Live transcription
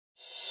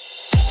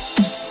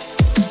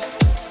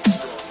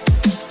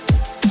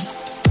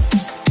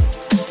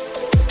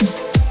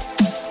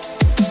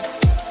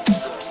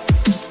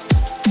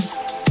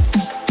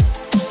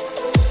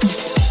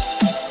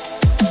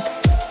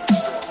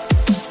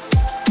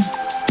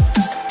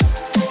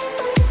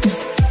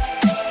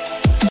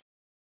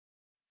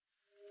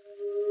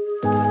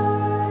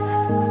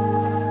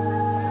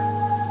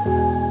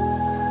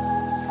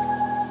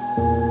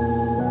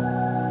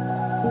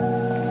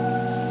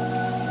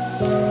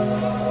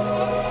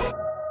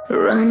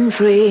Run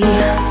free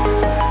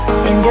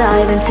and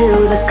dive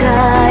into the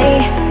sky.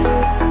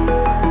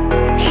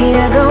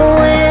 Hear the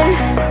wind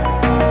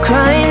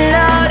crying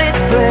out its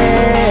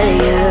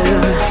prayer.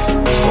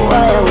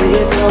 Why are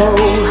we so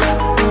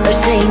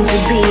ashamed to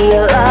be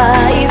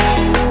alive?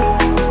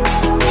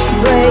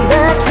 Break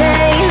the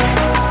chains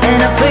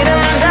and our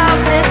freedom's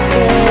ours to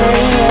take.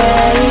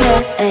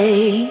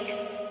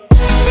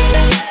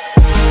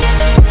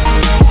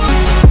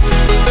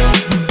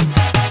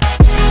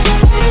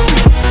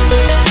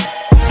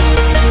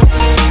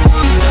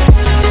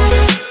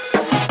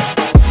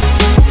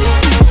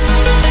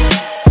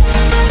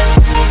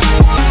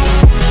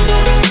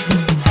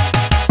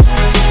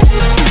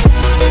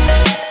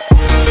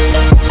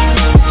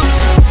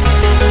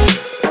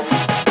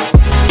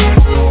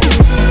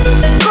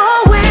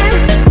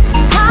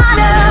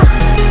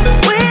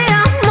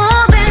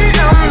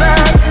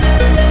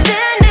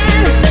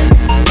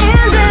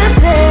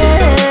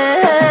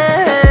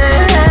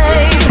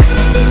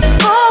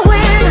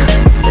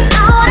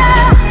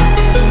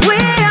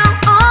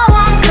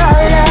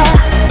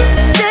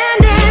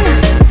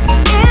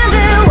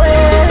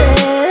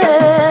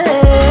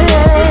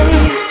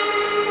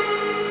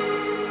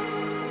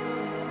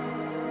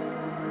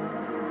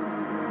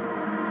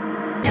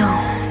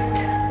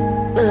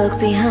 Look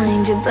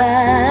behind your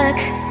back.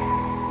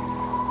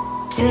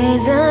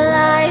 Chase a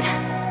light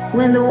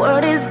when the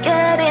world is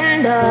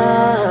getting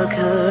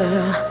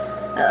darker.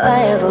 I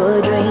have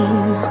a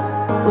dream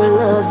where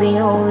love's the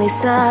only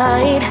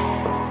side.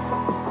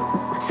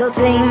 So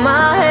take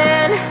my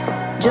hand,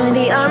 join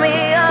the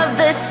army of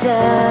the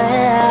shadows.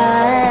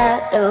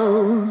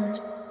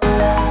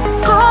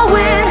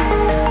 Going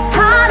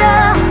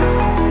harder,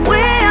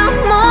 we are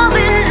more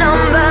than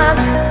numbers.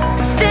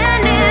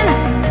 Standing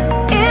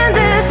in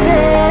the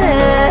shade.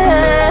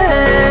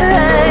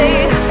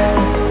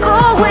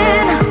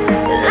 Going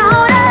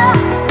louder,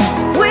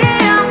 we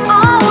are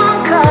all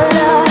one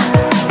color.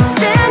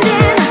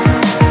 Standing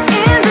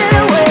in the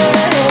way.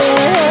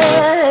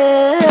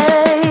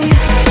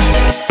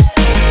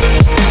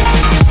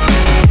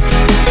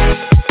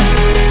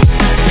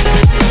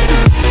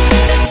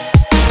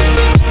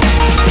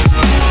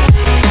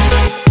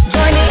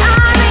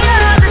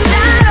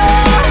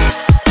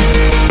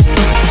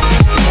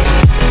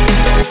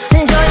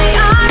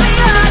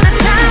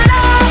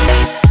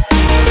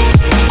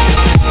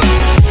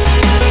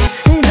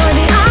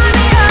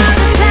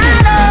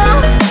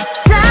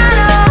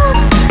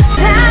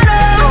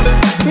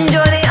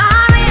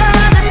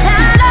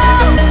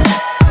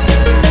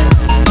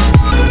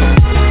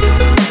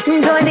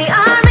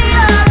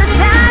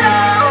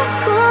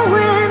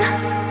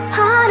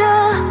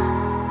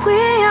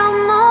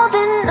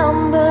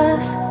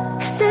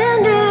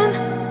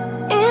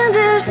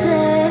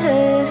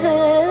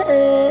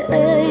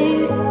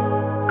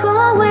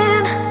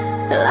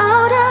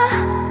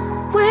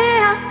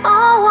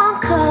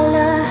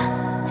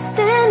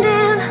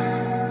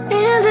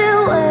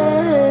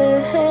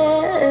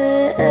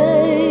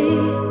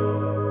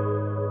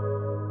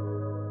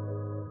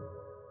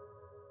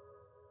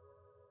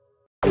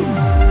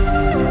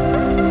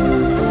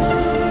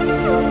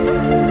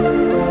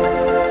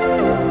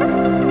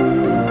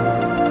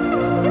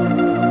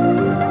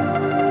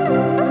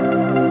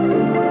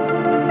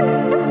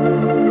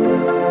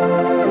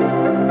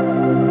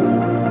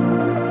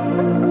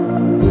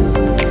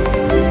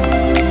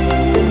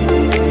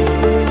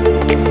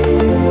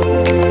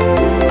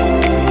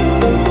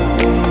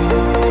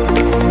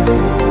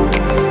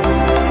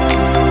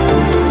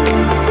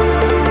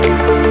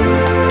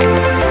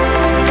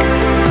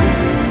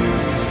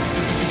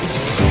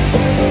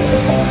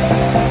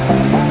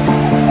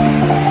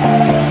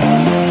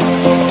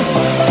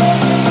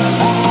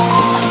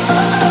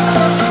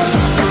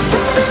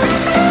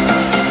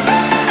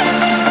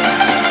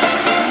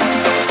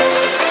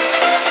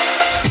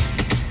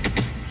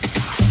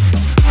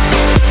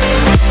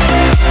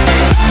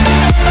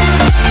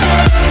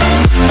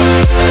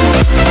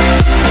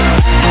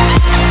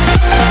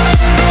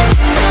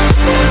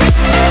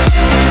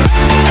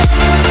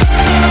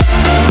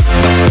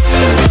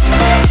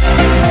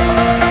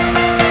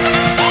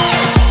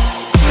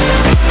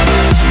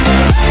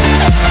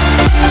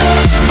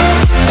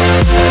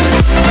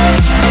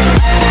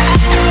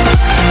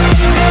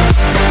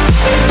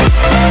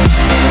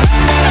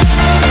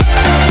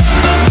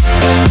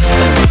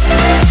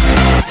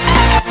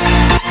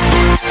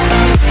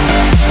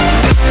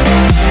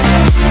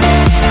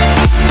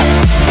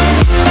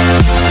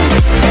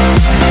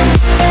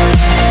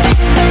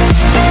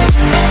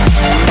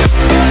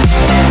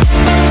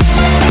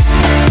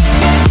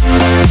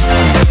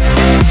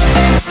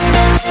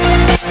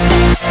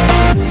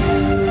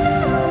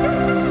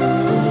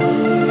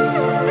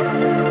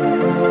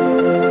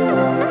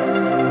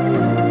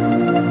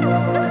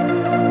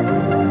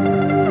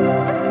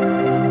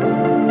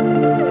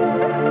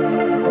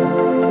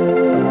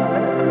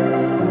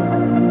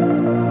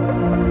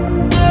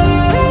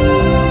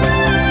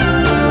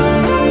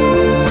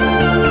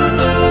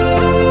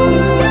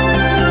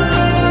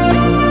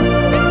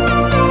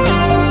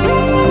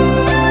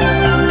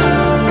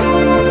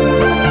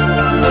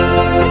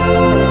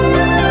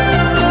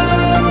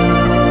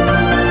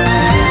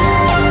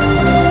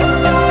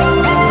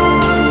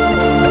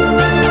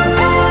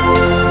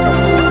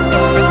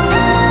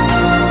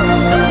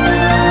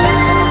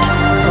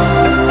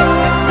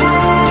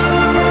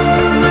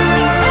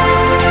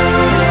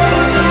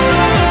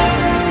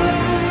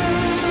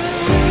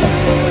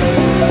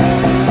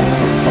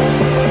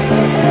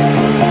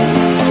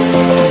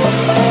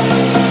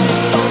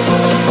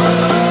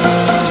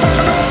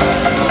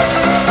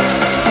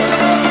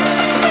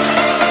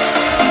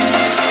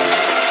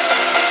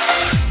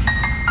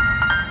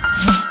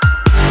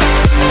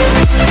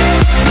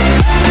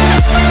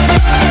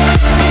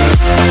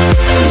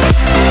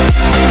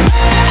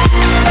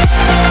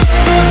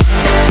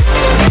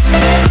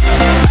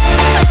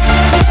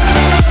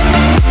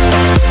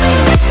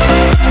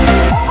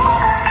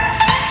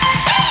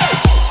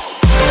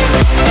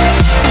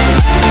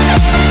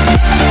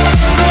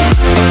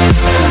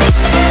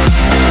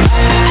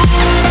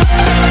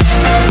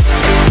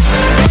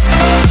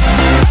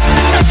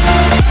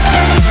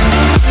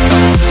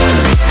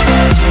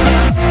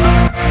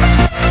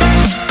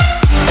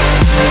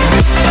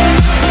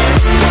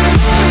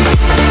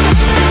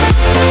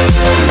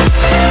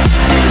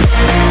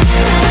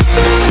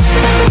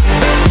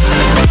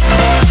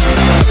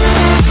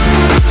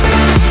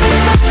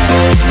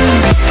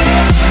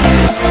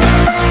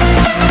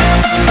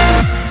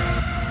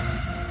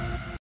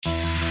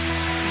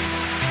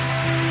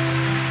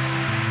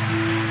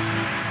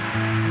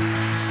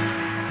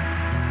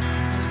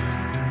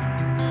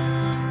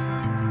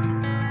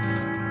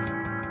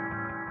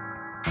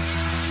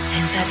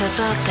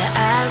 book that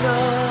I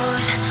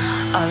wrote,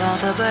 all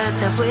the words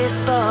that we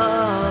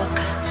spoke,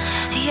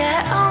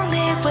 yet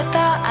only with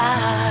our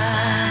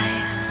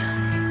eyes.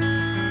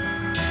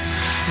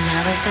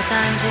 Now is the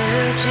time to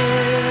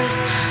choose.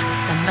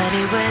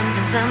 Somebody wins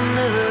and some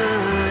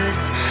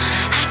lose.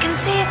 I can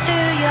see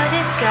through your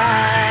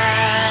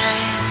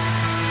disguise.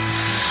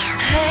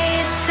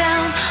 Lay it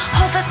down,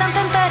 hope for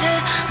something better.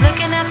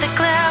 Looking at the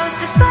clouds,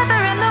 the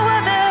cyber and the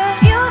weather.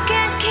 You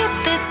can't keep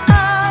this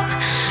up.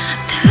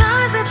 The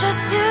lies are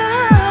just too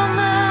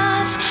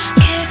much.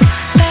 Kick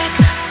back,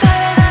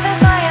 start another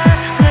fire.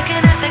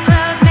 Looking at the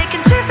clouds,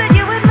 making shapes that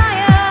you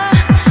admire.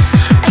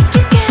 And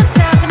you can't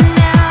stop it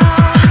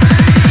now,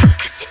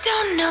 'cause you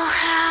don't know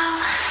how.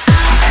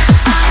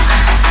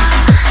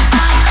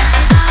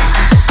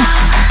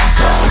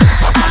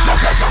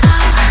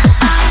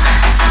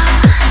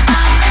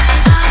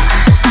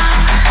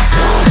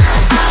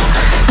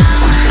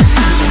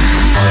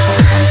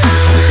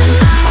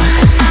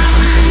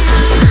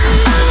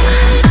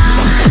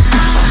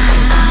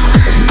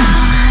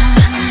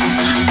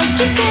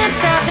 You can't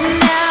stop it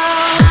now.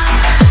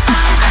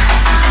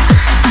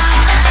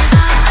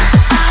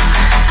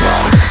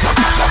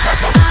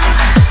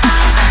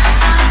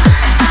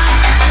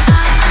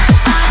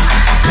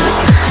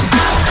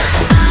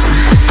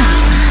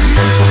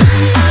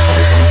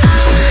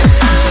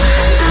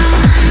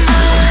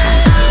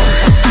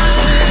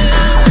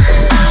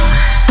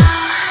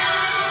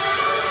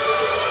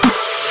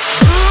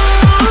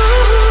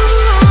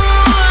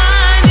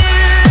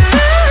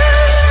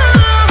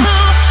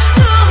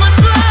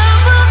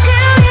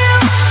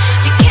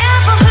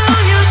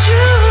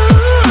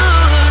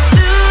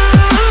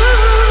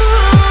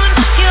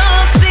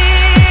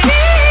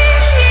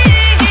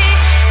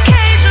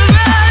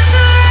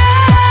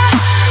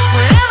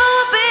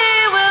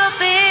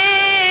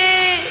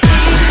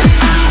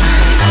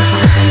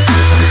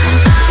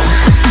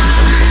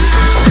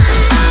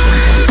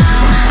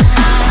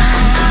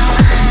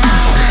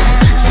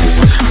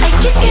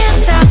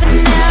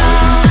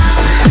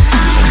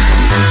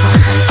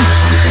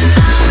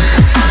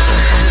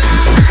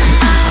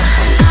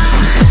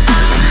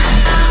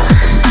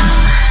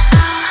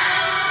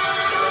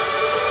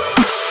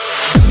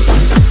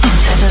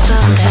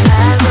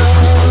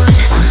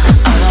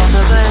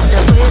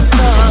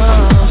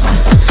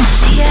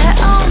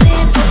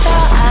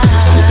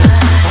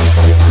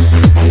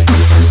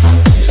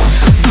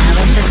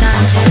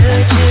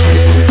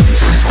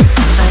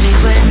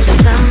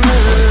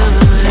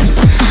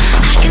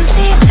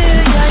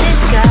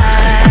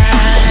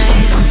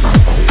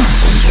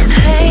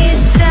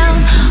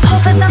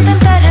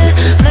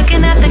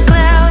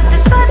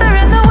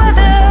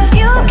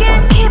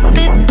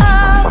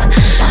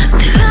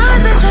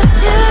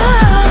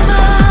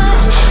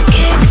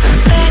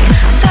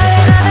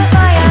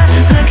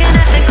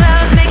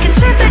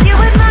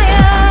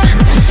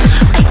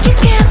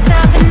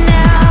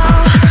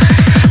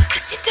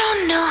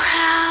 Know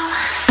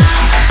how.